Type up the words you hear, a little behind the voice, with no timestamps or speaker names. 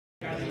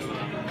Neither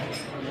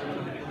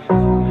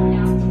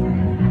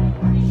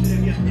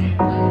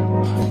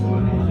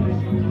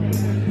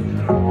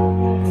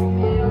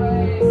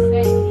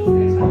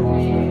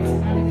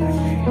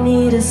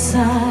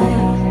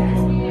side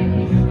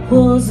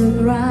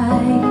wasn't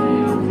right.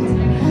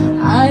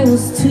 I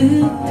was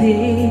too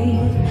big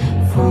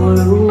for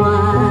a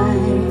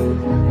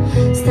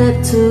while.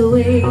 Stepped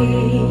away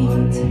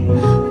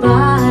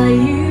by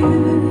you,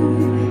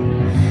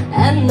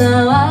 and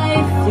now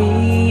I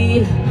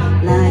feel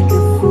like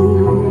a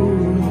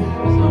fool.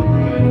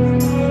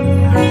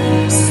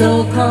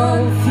 So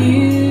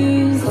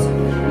confused,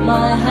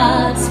 my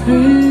heart's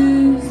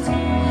bruised.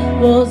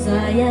 Was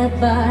I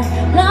ever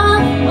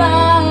loved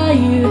by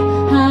you?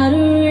 How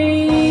to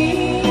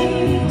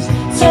reach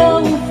so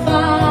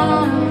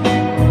far?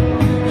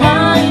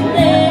 I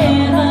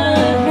never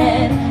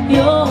had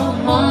your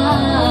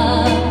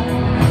heart.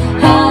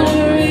 How to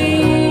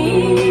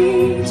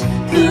reach,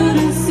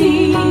 couldn't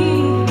see.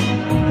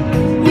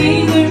 We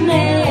were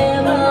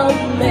never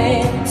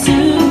meant to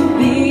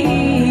be.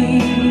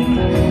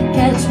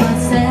 Catch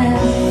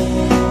myself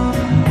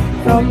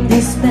from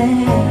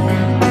despair.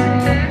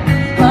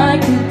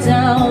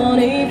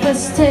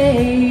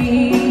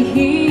 Stay,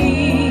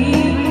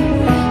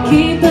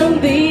 keep them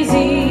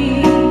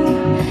busy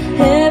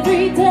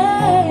every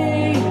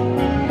day.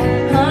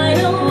 I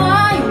know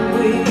I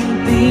will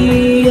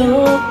be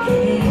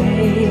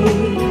okay,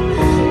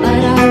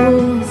 but I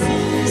was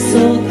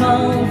so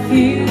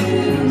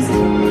confused,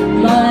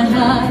 my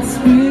heart's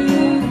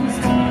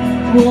bruised.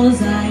 Was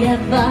I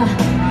ever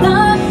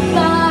loved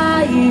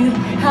by you?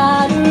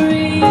 How to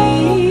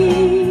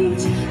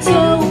reach so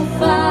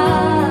far?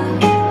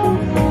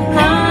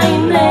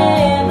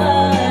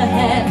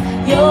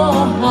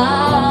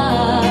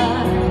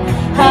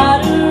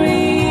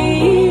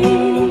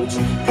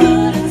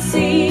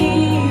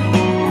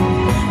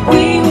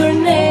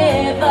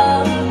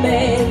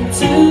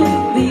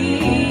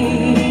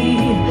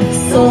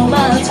 So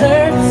much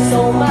hurt,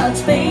 so much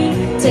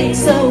pain,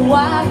 takes a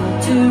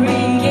while to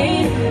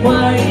regain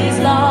what is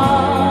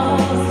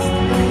lost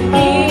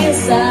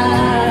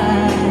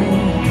inside.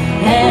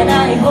 And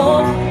I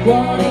hope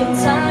one in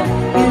time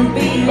you'll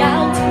be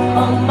out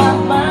on my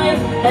mind,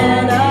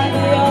 and I'll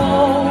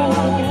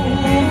be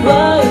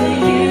over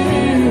you.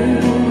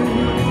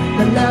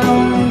 But now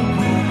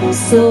I'm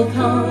so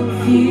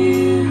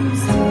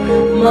confused,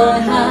 my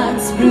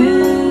heart's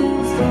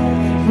bruised.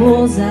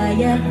 Was I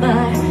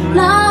ever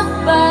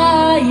loved by